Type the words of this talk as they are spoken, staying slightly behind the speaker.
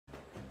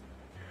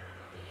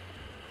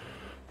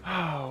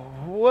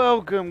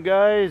Welcome,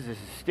 guys. This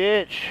is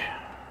Stitch.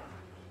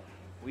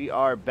 We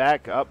are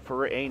back up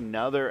for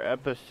another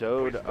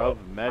episode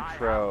of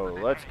Metro.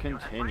 Let's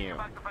continue.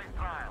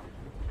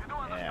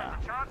 Yeah.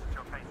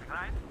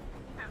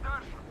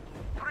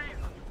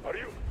 Are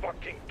you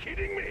fucking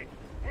kidding me?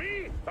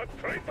 Me? A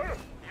traitor?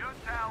 You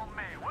tell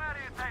me, where are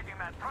you taking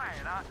that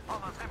train, huh?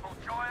 On a simple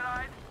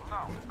joyride?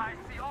 No, I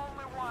see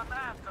only one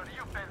answer.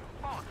 You've been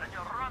bought and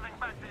you're running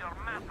back to your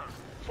masters.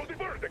 So the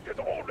verdict has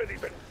already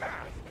been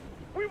passed.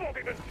 We won't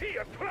even see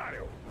a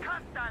trial.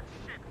 Cut that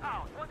shit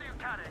out. What are you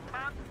carrying,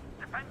 man?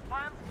 Defense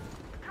plans?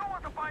 You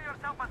want to buy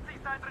yourself a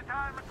seaside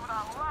retirement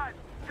without life,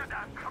 you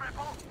damn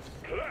cripple?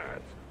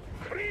 Plans?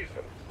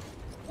 Treason?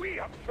 We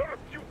have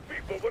served you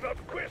people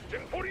without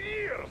question for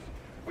years.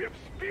 We have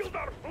spilled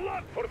our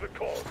blood for the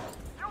cause.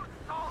 You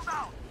sold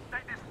out. They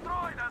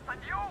destroyed us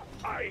and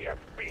you? I have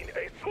been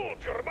a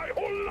soldier my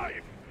whole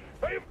life.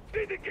 I have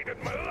dedicated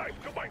my life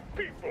to my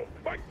people,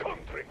 my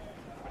country.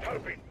 But I'll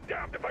be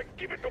damned if I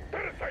give it to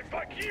parasites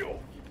like you.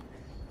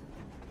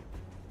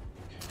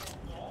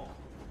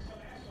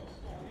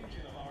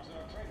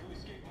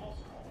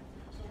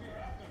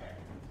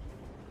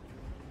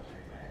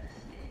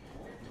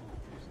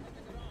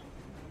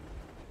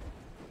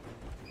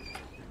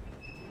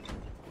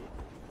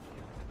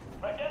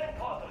 We're getting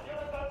closer.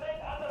 Unit 13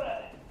 at the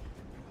ready.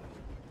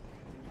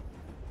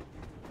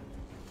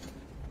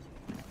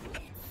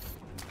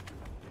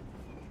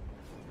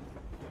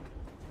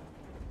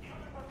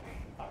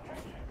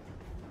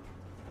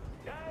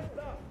 Stand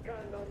up,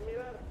 Colonel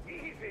Miller.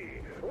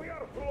 Easy. We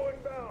are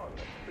slowing down.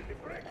 The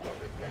brakes on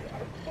this thing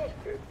are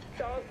busted.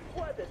 Don't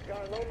sweat it,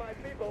 Colonel. My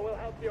people will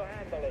help you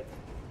handle it.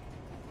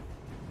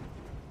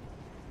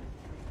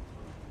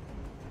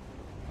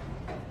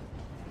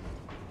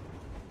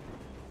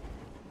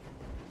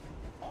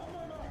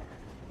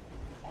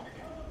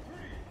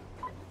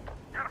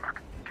 Yermak,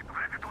 get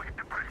ready to hit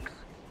the brakes.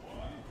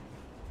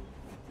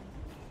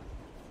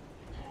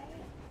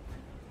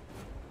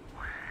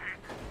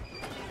 Wait.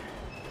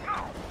 No!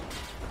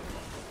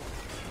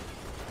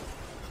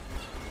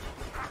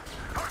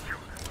 Archie,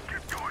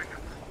 keep going.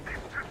 This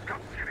just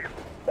got serious.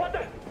 What the?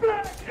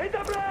 Brake! Hit the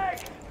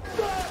brake!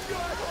 Stop, you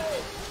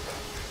asshole!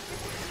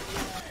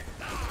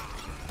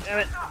 Damn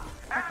it.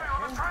 Enemy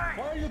on the train!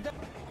 Why are you down?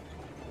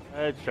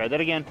 Let's try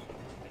that again.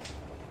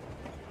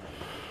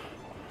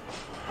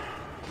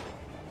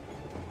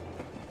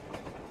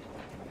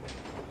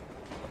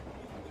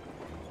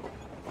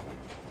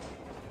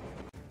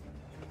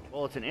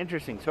 Well, it's an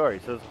interesting story.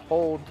 So this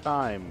whole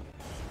time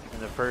in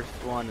the first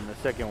one and the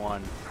second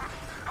one,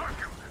 Archie,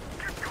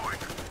 keep going.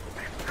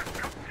 This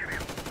just got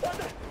serious. What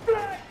the?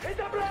 Brake! Hit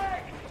the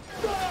brake!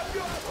 Stop,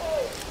 you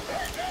asshole!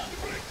 The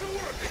brakes are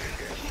working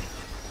again.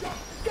 You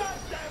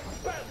goddamn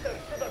bastard!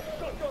 Should have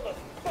shot you on the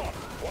spot!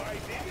 Why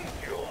didn't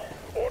you?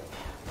 Or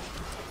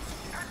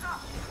Heads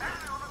up!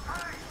 Enemy on the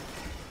train!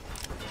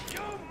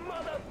 You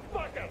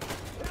motherfucker!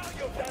 Now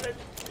you've done it!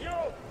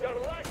 You're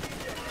lucky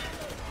you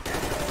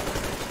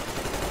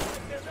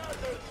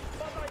disasters,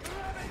 but I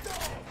grab it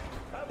all!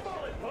 A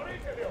bullet for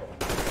each of you!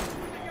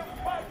 Shooting you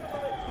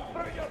personally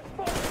through your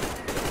body!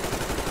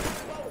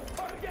 Well,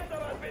 forget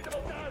about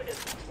visible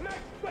targets!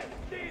 Next quick,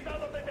 these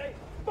out of the day!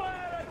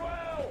 Fire at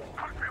will!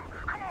 Hartfield,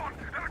 come on!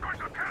 They're going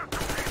to tear us to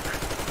pieces!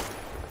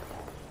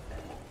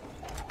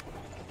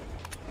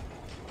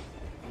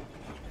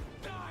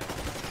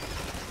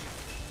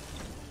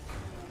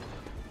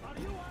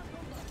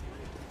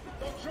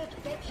 don't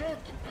shoot! Don't shoot!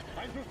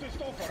 I'm just a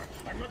stopper.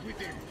 I'm not with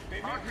him. They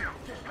make me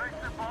Archie, place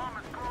the bomb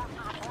as close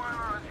to the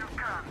boiler as you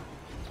can.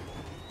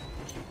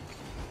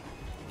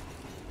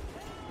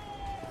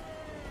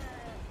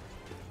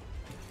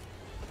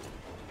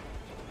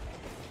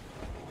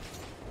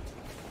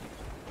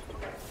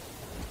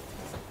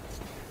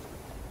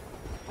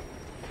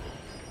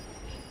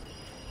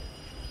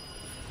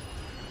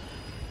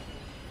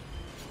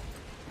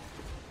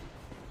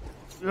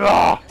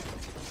 ah!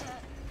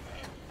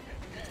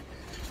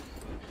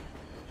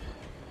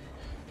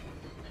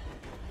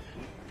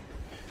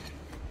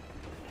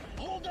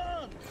 hold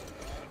on.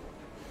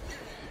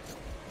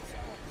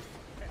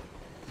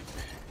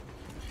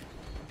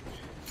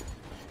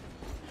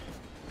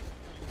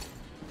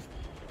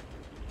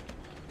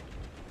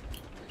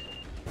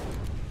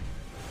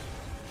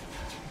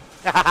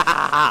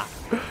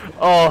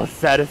 Oh,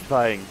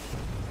 satisfying.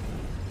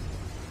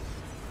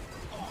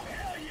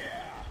 Hell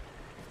yeah!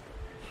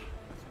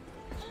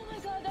 Oh my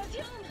god,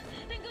 Artyom!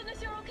 Thank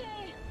goodness you're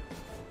okay!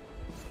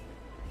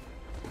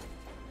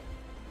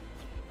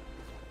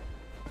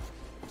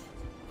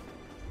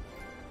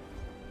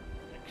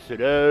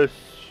 Exodus.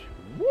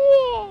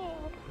 Whoa!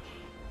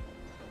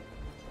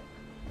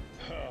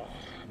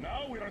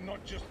 Now we are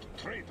not just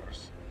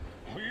traitors.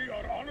 We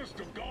are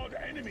honest-to-God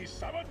enemy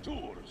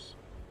saboteurs.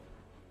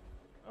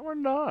 No, we're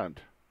not.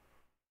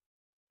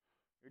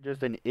 You're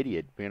just an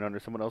idiot being under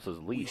someone else's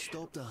We leash.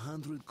 stopped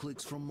 100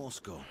 clicks from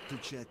Moscow to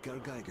check our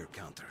Geiger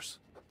counters.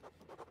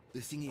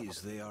 The thing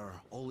is, they are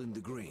all in the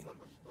green,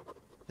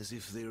 as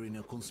if they're in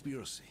a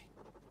conspiracy.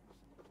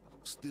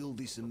 Still,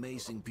 this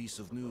amazing piece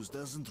of news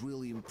doesn't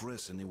really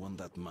impress anyone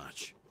that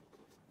much.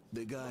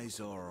 The guys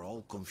are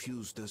all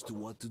confused as to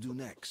what to do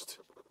next.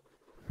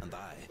 And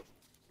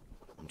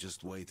I'm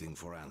just waiting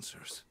for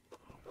answers.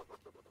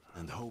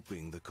 And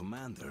hoping the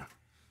commander,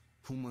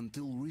 whom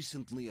until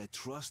recently I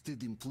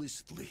trusted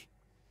implicitly,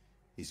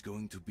 is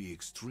going to be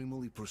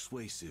extremely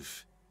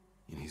persuasive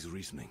in his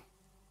reasoning.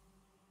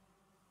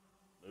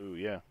 Oh,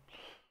 yeah.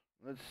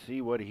 Let's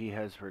see what he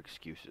has for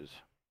excuses.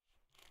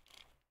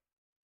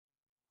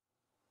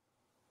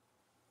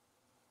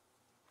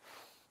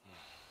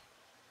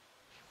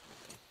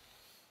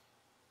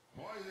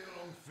 Why their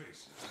long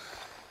faces?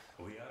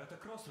 We are at a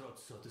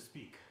crossroads, so to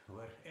speak,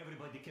 where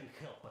everybody can't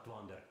help but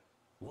wonder,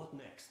 what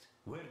next?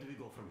 Where do we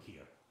go from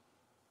here?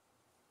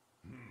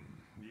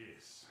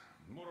 Yes,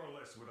 more or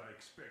less what I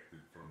expected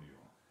from you.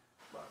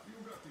 But you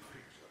got the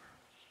picture.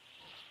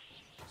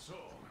 So,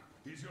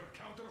 is your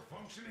counter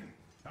functioning?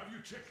 Have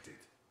you checked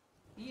it?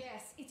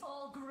 Yes, it's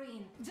all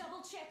green.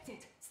 Double checked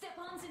it.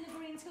 Stepan's in the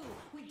green too.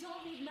 We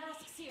don't need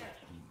masks here.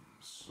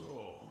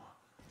 So,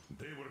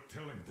 they were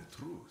telling the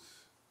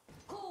truth.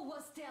 Who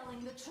was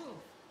telling the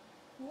truth?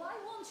 Why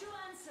won't you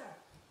answer?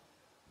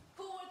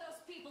 Who were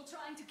those people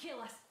trying to kill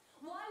us?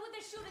 Why would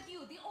they shoot at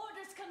you, the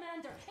Order's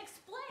commander?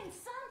 Explain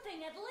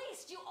something at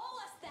least. You owe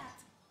us that.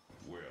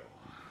 Well,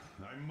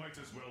 I might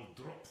as well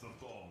drop the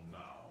bomb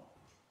now.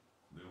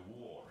 The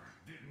war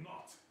did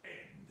not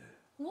end.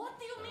 What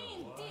do you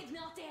mean, did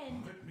not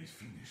end? Let me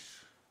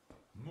finish.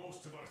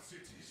 Most of our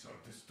cities are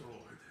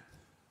destroyed.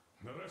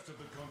 The rest of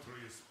the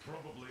country is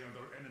probably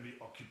under enemy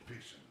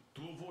occupation.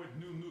 To avoid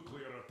new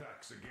nuclear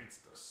attacks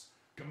against us,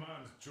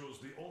 Command chose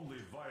the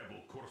only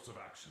viable course of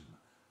action: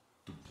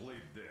 to play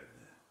dead.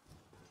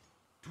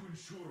 To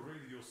ensure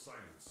radio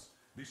silence,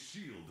 the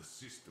SHIELD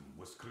system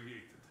was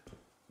created.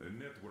 A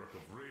network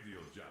of radio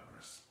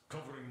jammers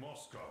covering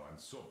Moscow and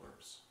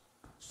suburbs.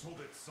 So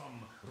that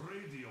some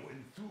radio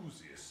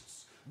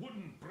enthusiasts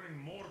wouldn't bring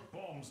more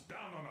bombs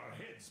down on our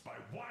heads by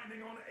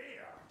whining on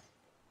air.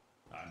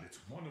 And it's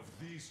one of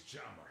these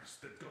jammers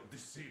that got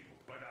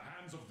disabled by the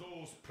hands of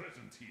those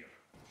present here.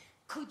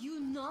 Could you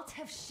not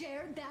have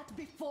shared that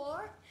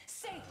before?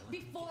 Say,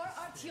 before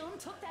Artyom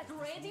took that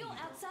radio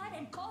outside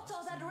and caught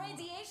all that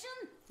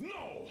radiation?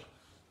 No!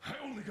 I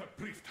only got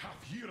briefed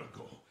half year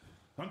ago.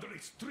 Under a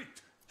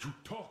strict you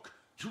talk,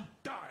 you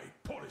die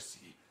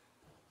policy.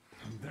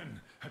 And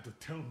then had to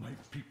tell my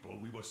people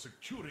we were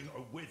securing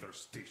a weather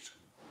station.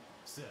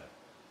 Sir,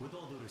 with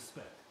all due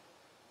respect,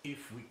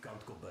 if we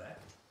can't go back,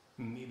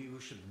 maybe we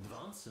should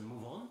advance and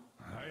move on?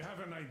 I have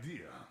an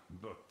idea,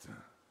 but...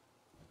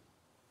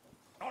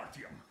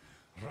 Artyom,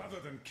 rather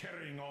than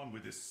carrying on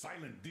with this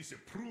silent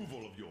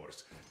disapproval of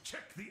yours,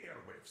 check the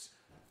airwaves.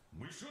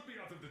 We should be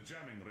out of the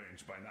jamming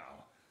range by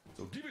now,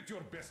 so give it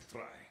your best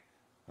try.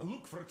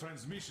 Look for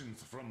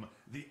transmissions from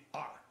the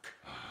Ark.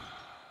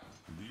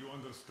 Do you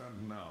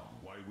understand now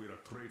why we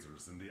are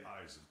traitors in the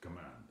eyes of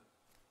Command?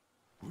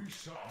 We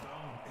shut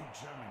down a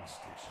jamming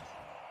station,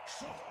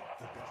 shot up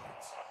the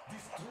guards,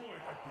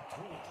 destroyed a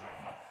patrol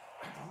train,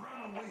 and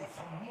ran away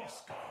from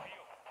Moscow.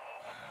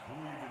 Who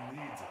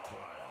even needs a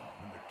trial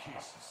when the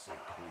case is so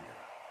clear?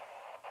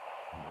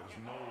 There's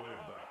no way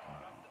back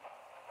now.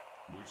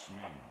 Which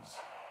means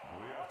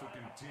we have to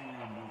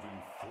continue moving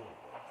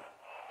forward.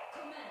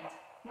 Command,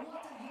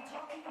 what are you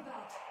talking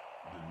about?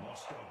 The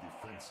Moscow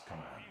Defense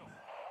Command.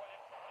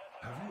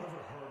 Have you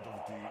ever heard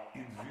of the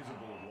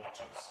Invisible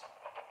Watchers?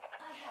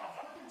 I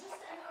have, but they're just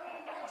an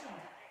urban legend.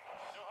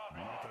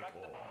 Not at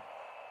all.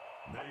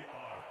 They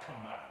are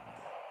Command.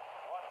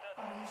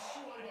 Are you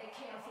sure they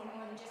care for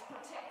more than just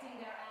protecting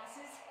their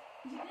asses?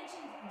 You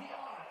mentioned the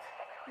Ark.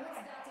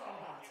 What's that all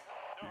about?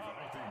 If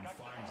Artyom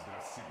finds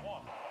their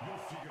signal,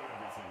 you'll figure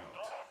everything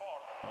out.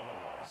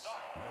 Otherwise,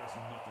 there's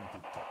nothing to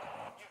talk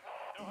about.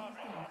 Do you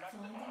think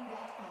finding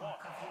that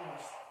Ark of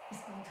yours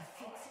is going to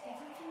fix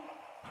everything?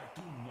 I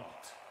do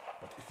not.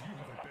 But if you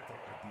have a better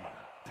idea,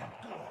 then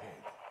go ahead.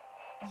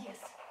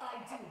 Yes,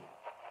 I do.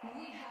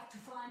 We have to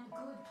find a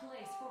good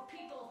place for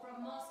people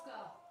from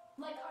Moscow,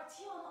 like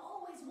Artyom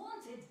always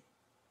wanted.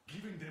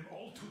 Giving them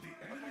all to the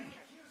enemy?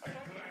 A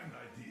grand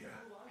idea.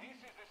 This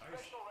is the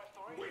special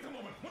restoration. Wait a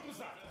moment, what was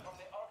that? From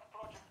the Ark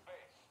Project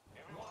base.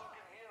 Everyone who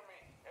can hear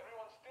me.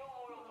 Everyone still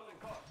loyal to the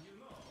cause.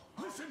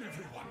 Listen,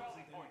 everyone.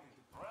 Rally point.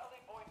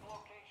 Rally point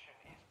location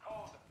is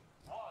code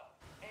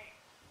 1811-79.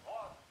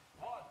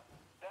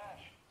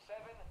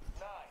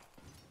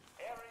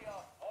 Area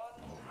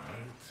 1-5.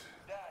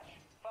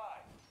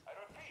 I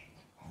repeat.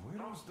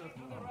 Where was that Proceed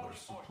to the number rally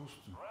point. supposed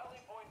to...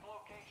 Rally point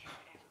location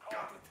is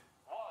Got code it.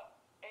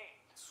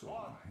 1811-79. So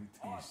it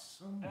is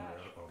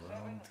somewhere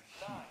around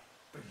here.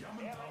 The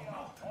Yamantau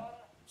Mountain.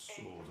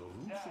 So the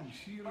route from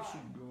here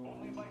should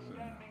go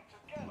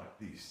like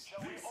this.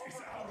 This is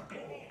our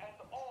goal.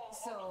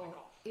 So,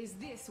 is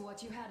this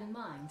what you had in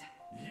mind?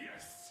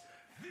 Yes,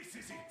 this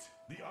is it.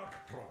 The Ark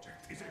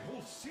Project is a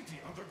whole city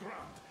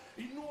underground.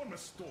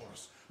 Enormous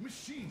stores,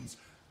 machines,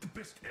 the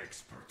best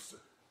experts.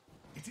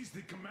 It is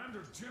the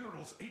Commander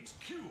General's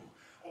HQ.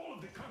 All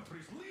of the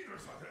country's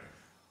leaders are there.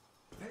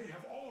 They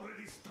have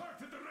already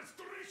started the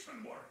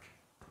restoration work.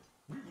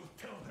 We will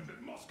tell them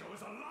that Moscow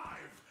is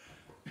alive.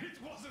 It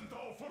wasn't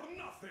all for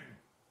nothing.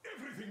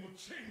 Everything will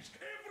change.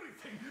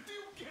 Everything. Do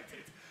you get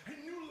it? A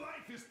new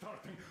life is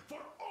starting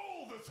for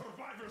all the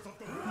survivors of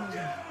the war.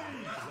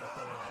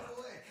 By the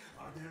way,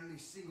 are there any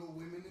single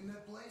women in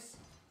that place?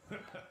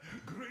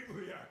 Great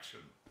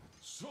reaction.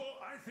 So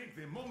I think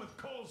the moment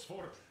calls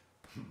for...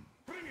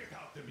 Bring it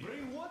out to me.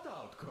 Bring what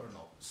out,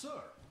 Colonel?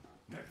 Sir?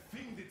 That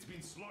thing that's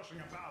been sloshing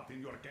about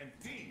in your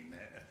canteen.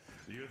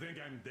 You think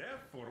I'm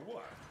deaf or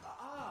what?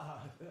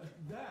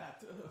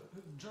 That.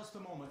 Just a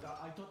moment.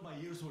 I thought my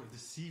ears were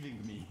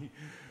deceiving me.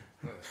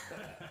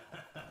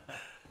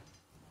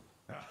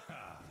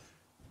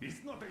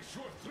 It's not a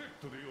short trip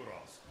to the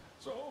Urals,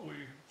 so we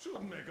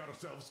should make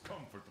ourselves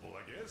comfortable,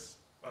 I guess.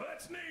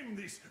 Let's name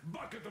this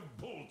bucket of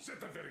bolts at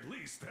the very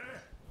least, eh?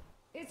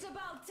 It's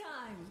about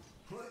time.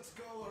 Let's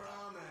go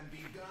around and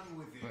be done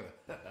with it.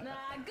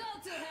 Nah, go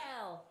to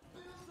hell.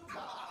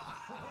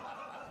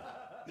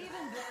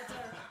 Even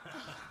better.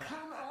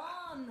 Come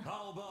on.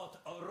 How about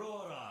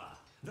Aurora?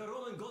 The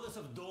Roman goddess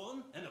of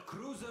dawn and a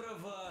cruiser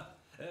of,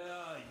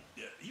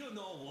 you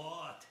know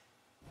what?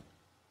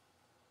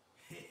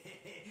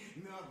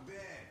 Not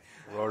bad.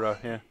 Aurora,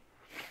 yeah.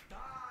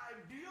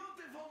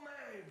 Beautiful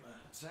name.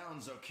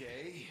 Sounds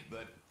okay,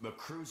 but a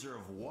cruiser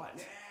of what?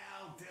 Yeah,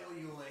 I'll tell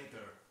you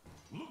later.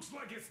 Looks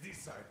like it's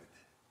decided.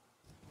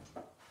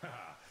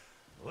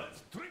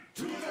 Let's drink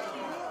to the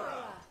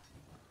Aurora!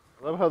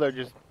 I love how they're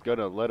just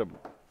gonna let him.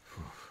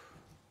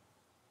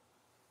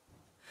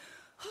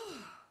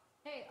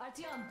 Hey,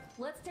 Artyom,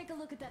 let's take a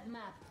look at that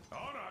map.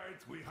 All right,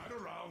 we had a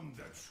round.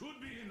 That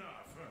should be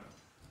enough.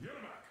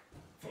 Yermak,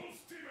 full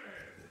steam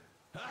ahead.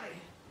 Hi.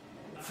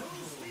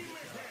 Full steam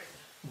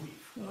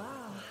ahead.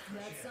 Wow,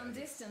 that's some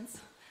distance.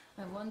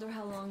 I wonder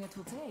how long it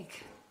will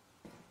take.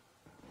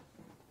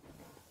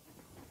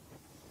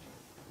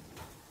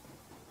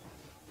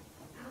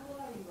 How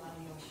are you,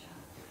 Alyosha?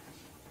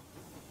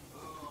 Oh,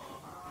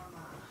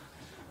 Anna.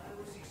 I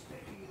was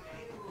expecting an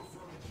arrow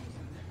from a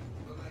human,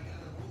 but I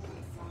got a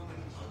bullet from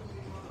an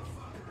ugly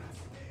motherfucker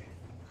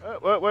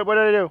instead. What did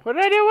I do? What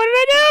did I do? What did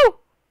I do?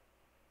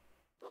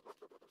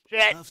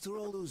 Shit! After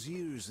all those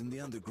years in the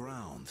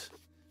underground,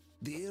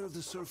 the air of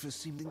the surface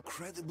seemed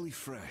incredibly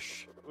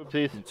fresh,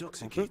 Whoopsies.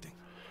 intoxicating.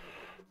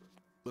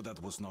 But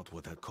that was not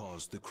what had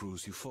caused the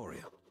crew's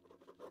euphoria.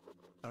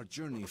 Our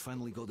journey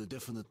finally got a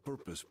definite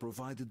purpose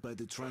provided by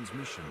the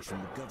transmission from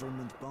a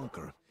government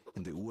bunker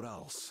in the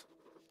Urals.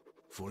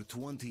 For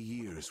 20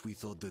 years, we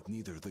thought that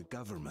neither the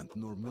government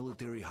nor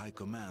military high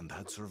command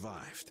had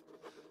survived.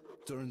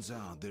 Turns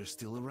out they're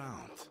still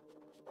around.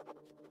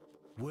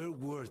 Where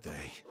were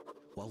they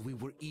while we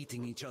were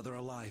eating each other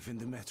alive in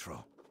the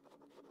metro?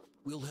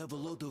 We'll have a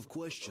lot of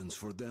questions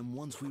for them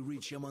once we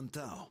reach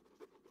Yamantau,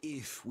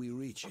 if we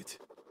reach it.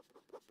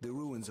 The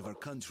ruins of our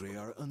country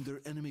are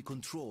under enemy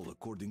control,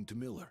 according to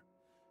Miller,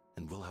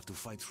 and we'll have to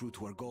fight through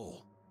to our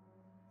goal.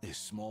 A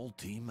small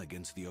team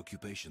against the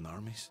occupation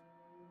armies?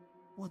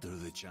 What are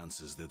the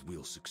chances that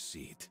we'll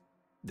succeed?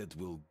 That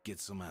we'll get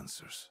some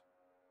answers?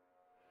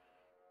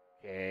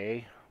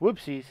 Okay.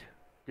 Whoopsies.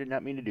 Did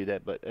not mean to do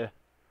that, but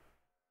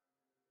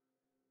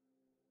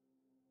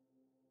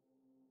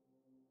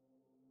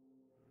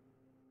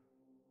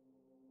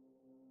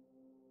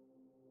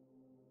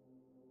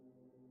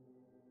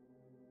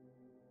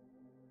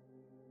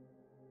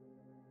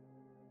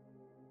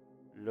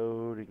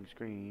loading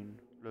screen,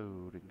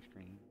 loading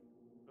screen,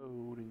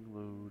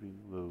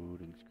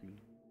 loading screen.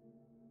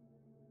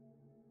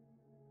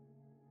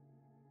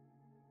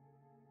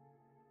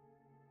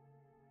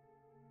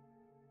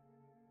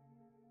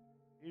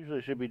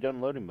 Usually should be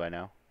done loading by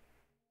now.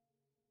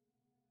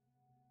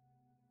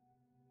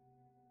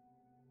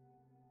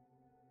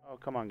 Oh,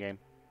 come on, game.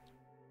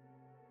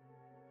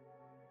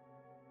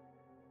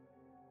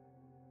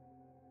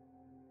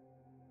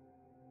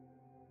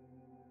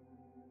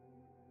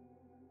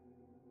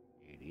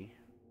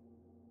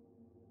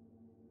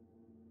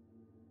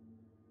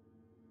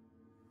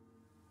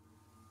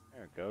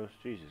 There it goes.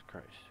 Jesus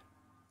Christ.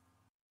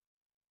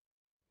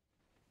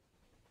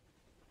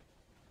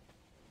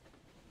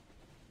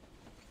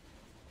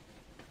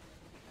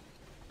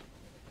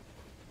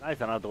 Nice, I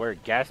don't have to wear a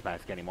gas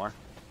mask anymore.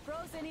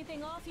 Froze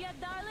anything off yet,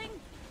 darling?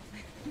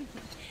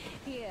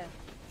 Here,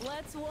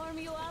 let's warm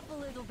you up a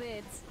little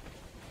bit.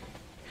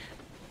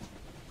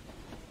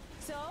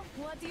 So,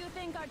 what do you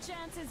think our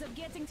chances of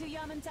getting to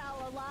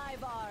Yamantau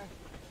alive are?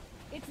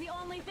 It's the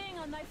only thing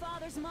on my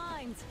father's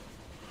mind.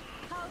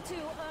 How to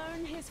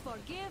earn his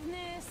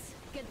forgiveness,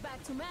 get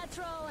back to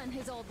Metro and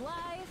his old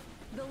life,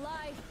 the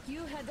life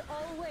you had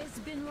always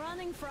been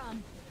running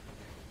from.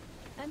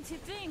 And to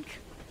think,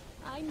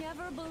 I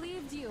never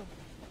believed you.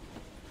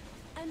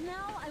 And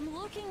now I'm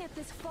looking at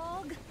this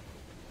fog,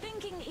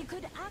 thinking it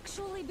could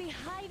actually be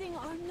hiding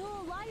our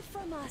new life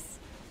from us.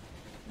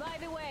 By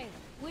the way,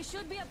 we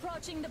should be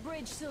approaching the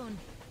bridge soon.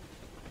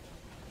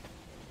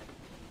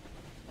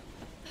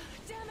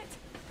 Damn it!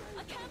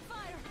 A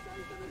campfire!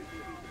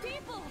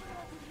 People!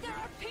 There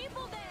are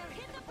people there!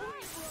 Hit the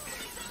bridge!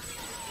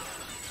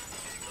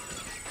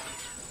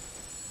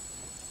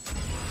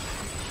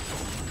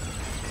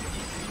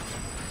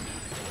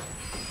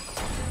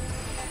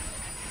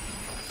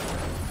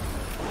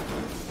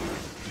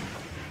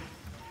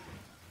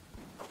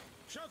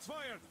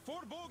 repaired.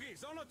 4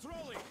 bogies on a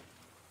trolley.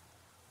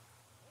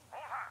 All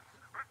hands,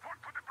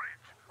 report to the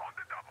bridge, on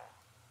the double.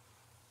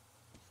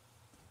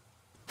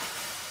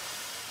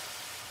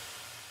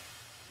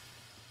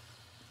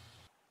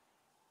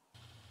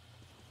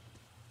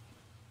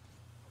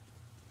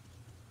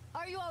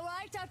 Are you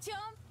alright,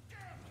 Artyom?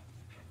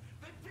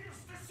 They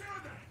pierced the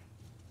cylinder.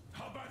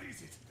 How bad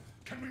is it?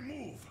 Can we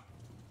move?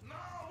 No,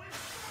 we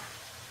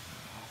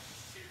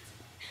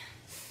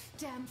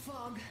Damn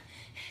fog.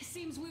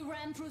 Seems we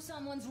ran through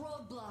someone's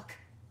roadblock.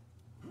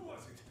 Who was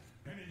it?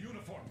 Any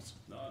uniforms?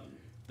 None.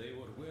 They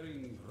were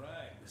wearing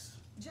rags.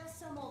 Just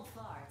some old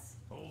farts.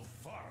 Old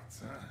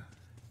farts, huh?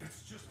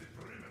 That's just the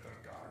perimeter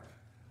guard.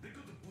 They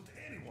could have put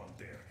anyone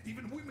there,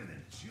 even women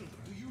and children.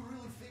 Do you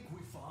really think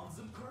we found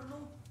them,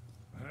 Colonel?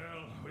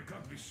 Well, we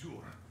can't be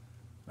sure.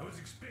 I was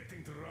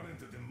expecting to run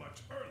into them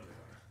much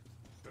earlier.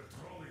 The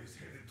trolley is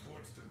headed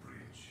towards the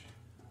bridge.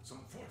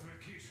 Some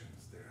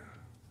fortifications there.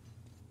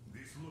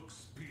 This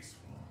looks peaceful.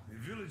 A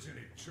village and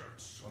a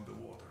church on the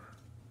water.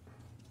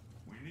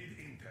 We need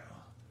intel.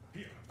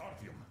 Here,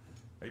 Artyom.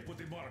 I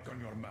put a mark on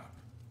your map.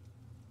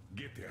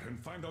 Get there and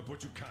find out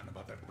what you can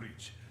about that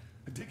bridge.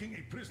 Taking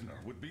a prisoner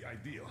would be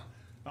ideal.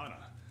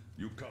 Anna,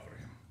 you cover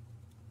him.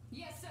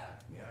 Yes, sir.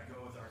 Yeah, I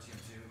go with Artyom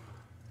too.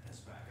 As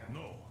backup.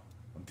 No.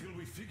 Until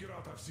we figure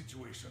out our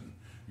situation,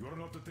 you are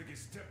not to take a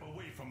step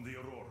away from the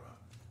Aurora.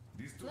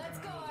 These two Let's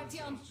can go, handle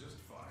Artyom. themselves just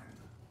fine.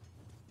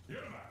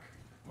 Yermak,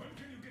 when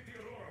can you get the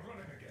Aurora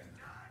running again?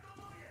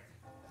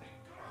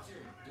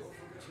 Artyom, don't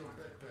forget your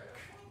backpack.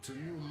 It's a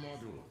new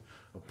model.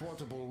 A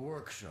portable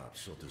workshop,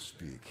 so to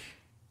speak.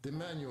 The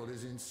manual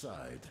is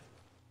inside.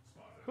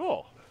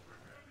 Cool.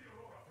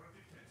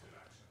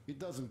 It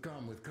doesn't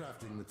come with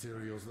crafting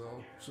materials,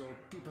 though, so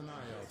keep an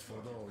eye out for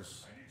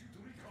those.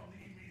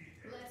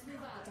 Let's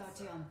move out,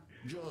 Artyom.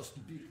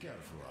 Just be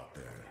careful out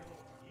there.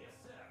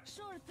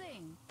 Sure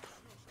thing.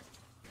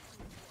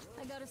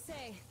 I gotta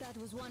say, that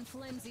was one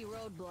flimsy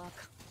roadblock.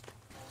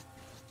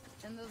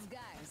 And those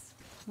guys,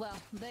 well,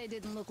 they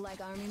didn't look like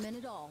army men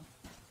at all.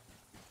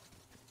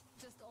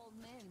 Just old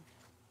men.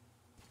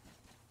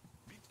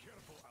 Be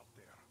careful out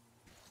there.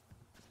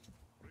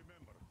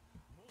 Remember,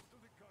 most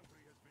of the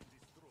country has been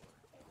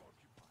destroyed or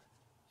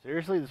occupied.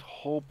 Seriously, this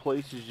whole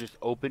place is just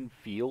open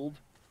field?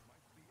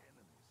 Might be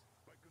enemies,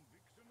 by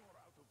conviction or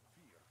out of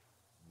fear.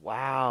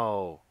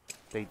 Wow.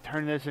 They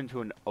turned this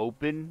into an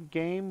open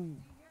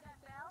game? You hear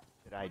that bell?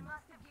 Did I...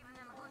 Must have given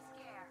them a good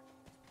scare.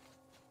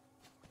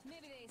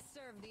 Maybe they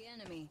served the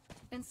enemy,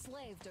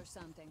 enslaved or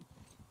something.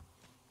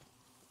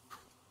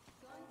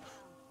 Going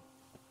down.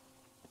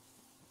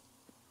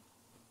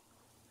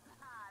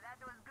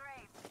 That was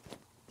great.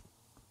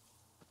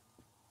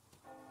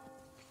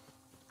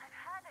 I've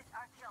had it,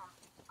 Artyom.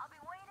 I'll be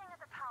waiting at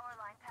the power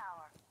line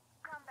tower.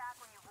 Come back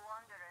when you've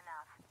wandered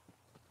enough.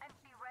 And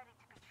be ready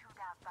to be chewed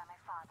out by my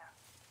father.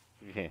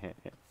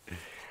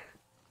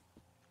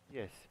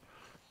 Yes.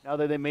 Now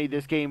that they made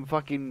this game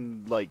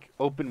fucking, like,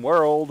 open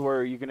world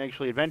where you can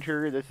actually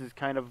adventure, this is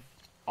kind of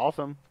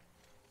awesome.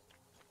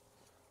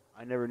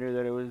 I never knew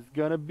that it was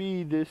gonna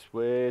be this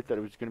way. I thought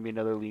it was gonna be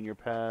another linear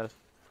path.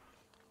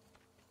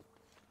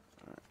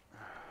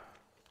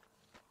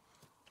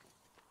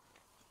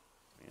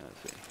 Yeah,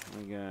 let's see.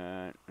 We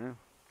got...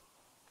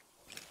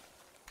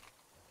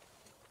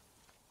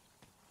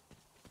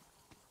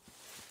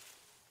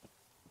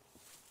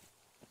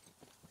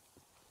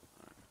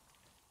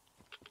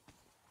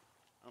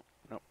 Oh,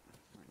 no.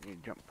 I need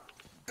to jump.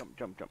 Jump,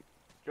 jump, jump.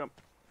 Jump.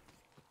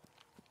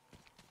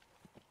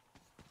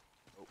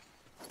 Oh.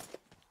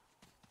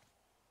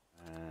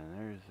 And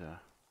there's a...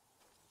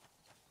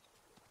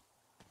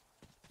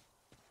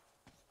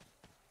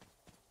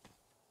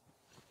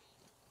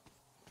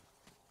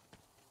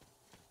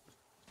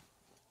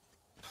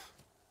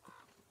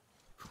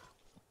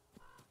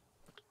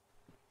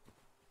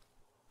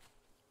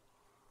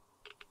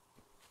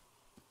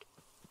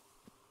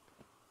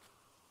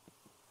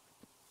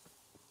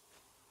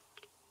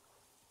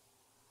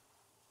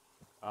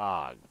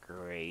 Ah,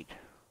 great.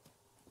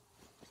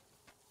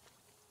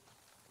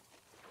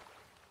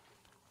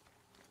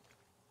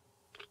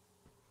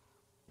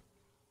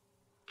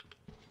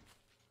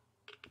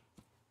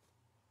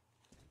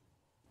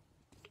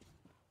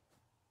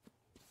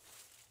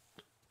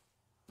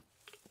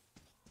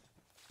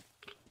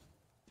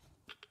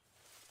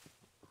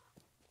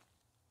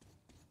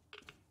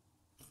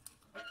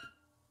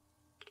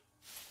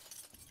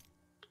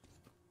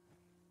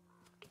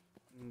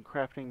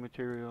 Crafting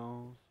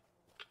materials.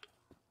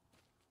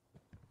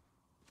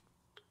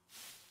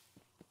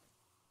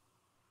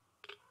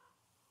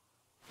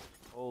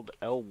 Hold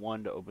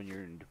L1 to open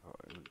your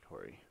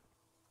inventory.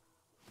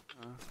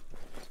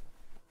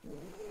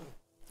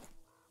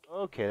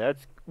 Okay,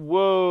 that's...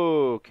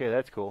 Whoa! Okay,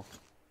 that's cool.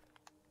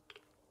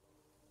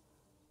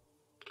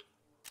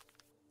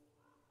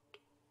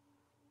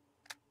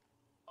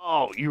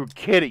 Oh, you're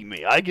kidding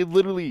me. I could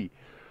literally...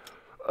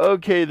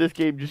 Okay, this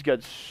game just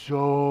got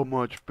so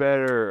much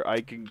better.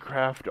 I can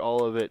craft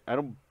all of it. I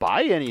don't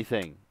buy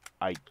anything.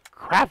 I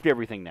craft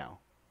everything now.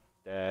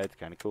 That's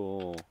kind of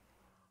cool.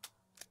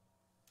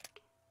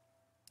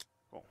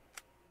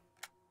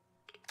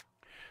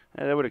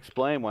 And that would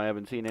explain why I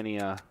haven't seen any,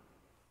 That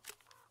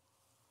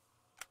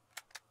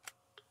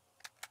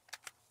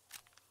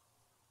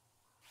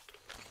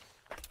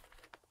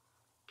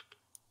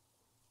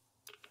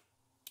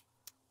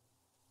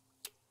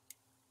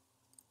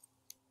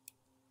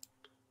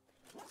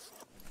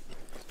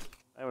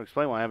would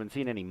explain why I haven't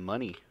seen any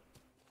money.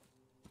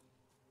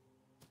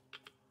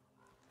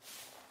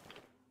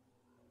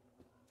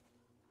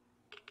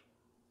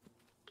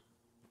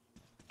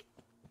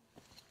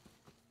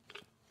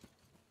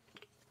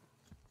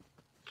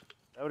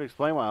 That would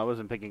explain why I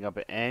wasn't picking up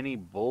any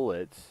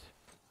bullets.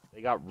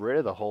 They got rid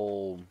of the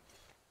whole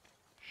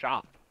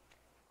shop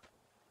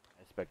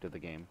aspect of the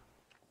game.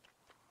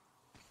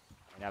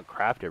 I now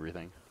craft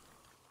everything.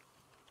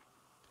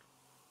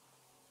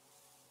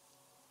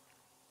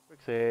 Quick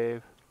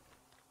save.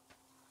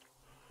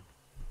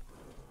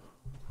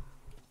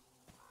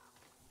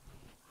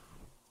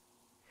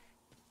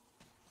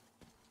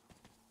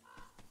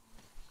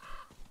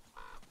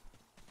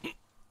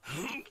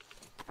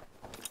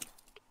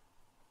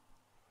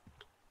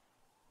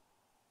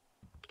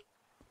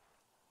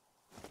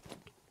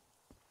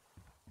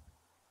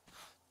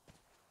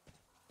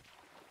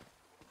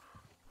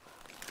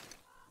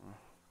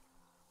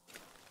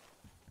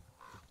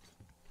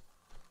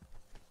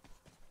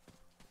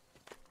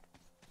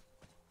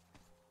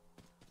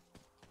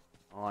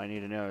 All I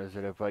need to know is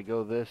that if I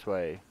go this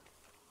way,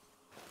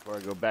 before I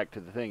go back to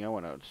the thing, I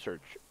want to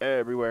search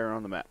everywhere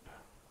on the map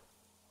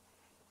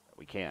that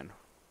we can.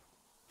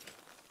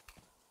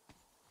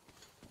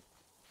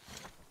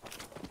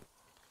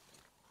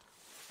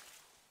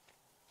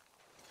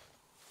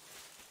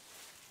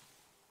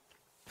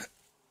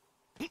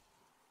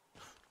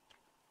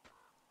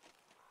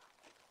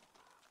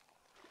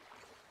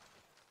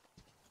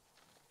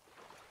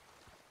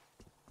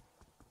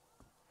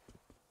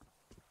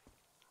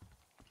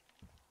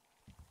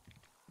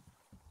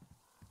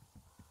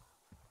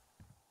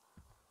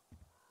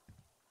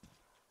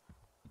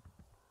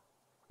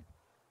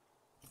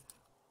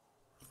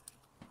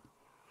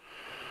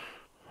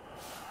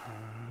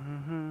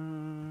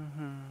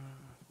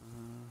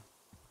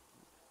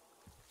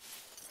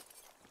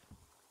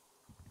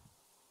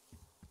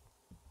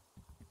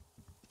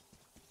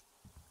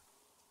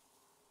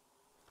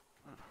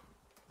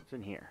 What's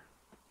in here?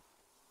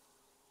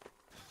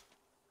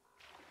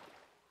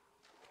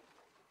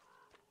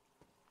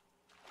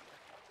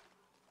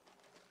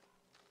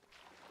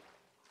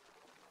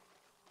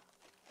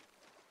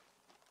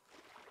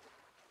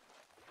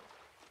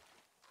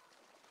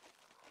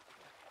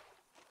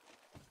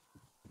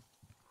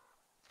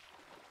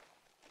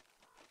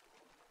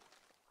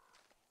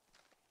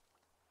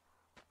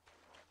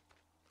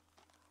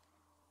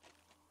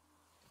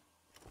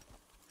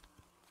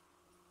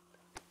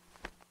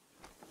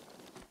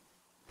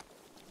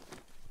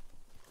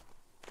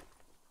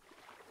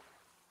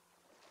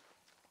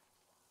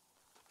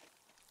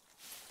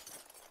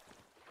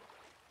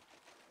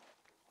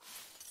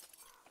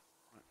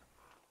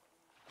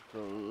 A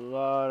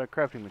lot of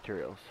crafting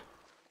materials.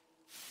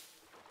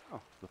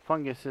 Oh, the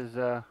fungus is,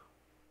 Oh,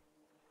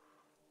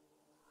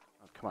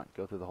 come on,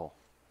 go through the hole.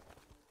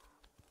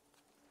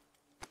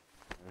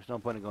 There's no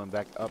point in going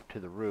back up to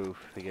the roof,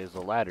 because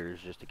the ladder is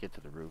just to get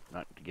to the roof,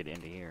 not to get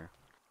into here.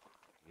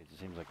 Because it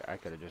seems like I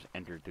could have just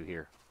entered through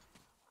here.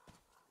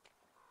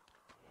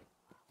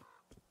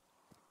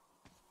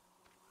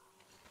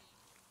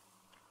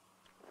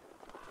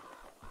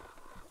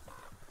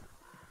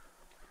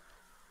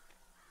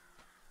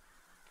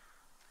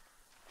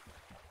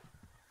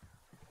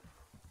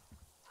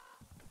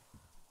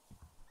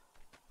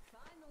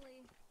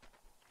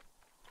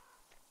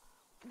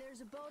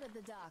 There's a boat at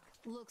the dock.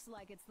 Looks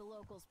like it's the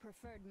locals'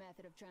 preferred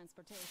method of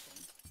transportation.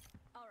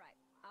 All right,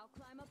 I'll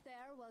climb up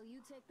there while you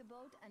take the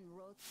boat and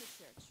row to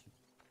church.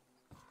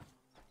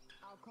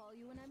 I'll call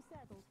you when I'm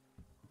settled.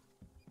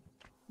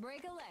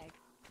 Break a leg.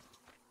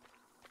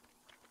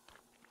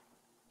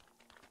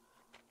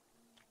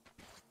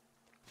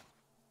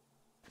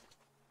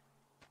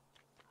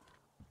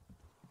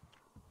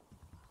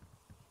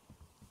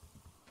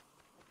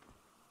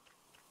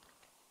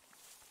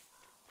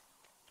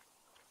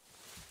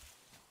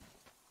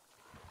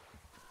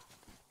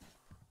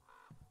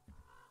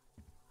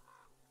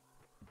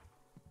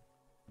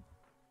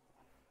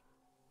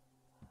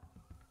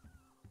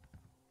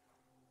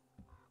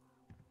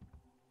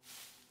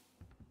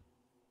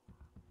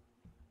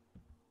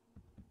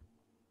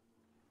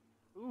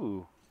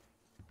 Ooh.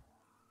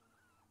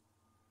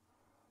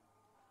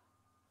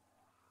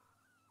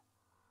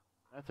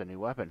 That's a new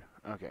weapon.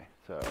 Okay,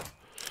 so...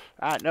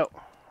 no!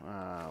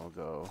 We'll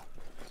go...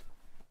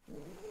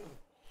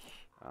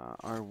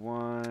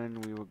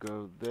 R1, we will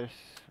go this.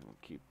 We'll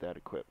keep that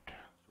equipped.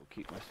 We'll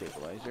keep my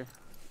stabilizer.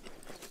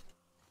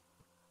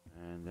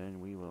 And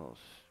then we will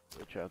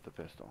switch out the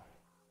pistol.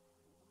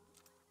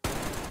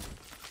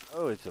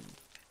 Oh, it's a...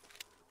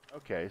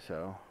 Okay,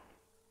 so...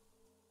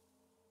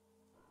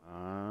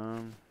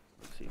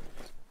 let's see.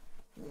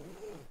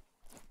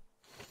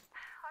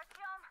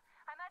 Artyom,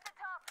 I'm at the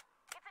top.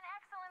 It's an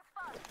excellent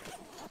spot.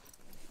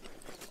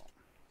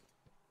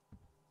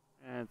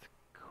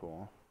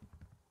 cool.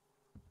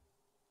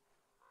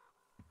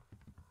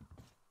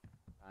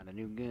 Found a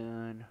new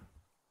gun.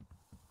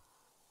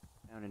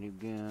 Found a new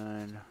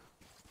gun.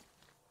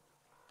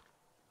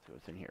 See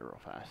what's in here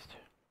real fast.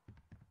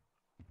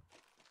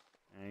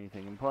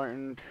 Anything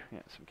important? Yeah,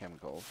 some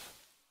chemicals.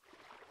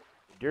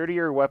 The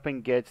dirtier a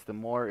weapon gets, the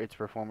more its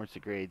performance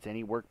degrades.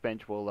 Any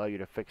workbench will allow you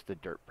to fix the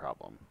dirt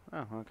problem.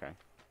 Oh, okay.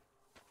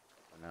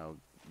 No,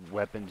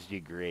 weapons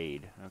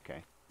degrade.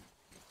 Okay.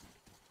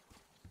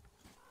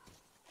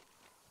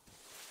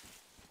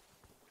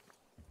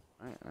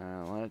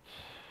 Alright, let's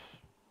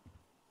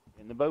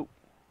get in the boat.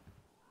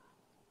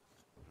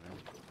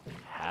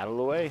 Paddle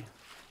away.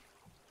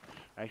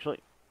 Actually,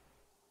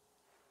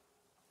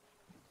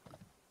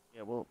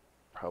 yeah, we'll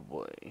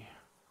probably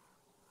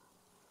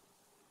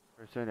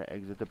first try to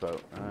exit the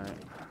boat. Alright.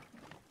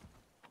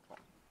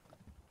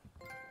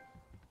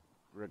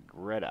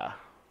 Regretta.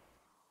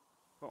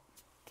 Cool.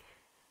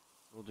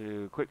 We'll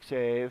do quick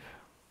save.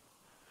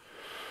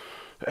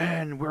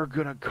 And we're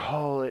gonna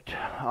call it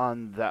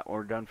on that.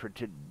 We're done for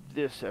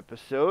this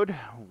episode.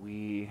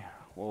 We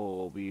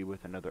will be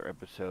with another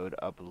episode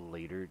up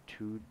later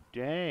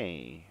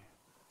today,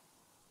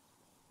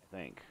 I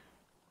think.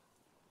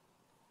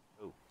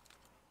 Oh,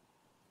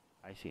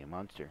 I see a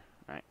monster.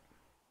 Alright.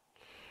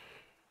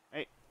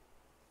 Hey.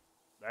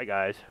 Bye,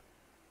 guys.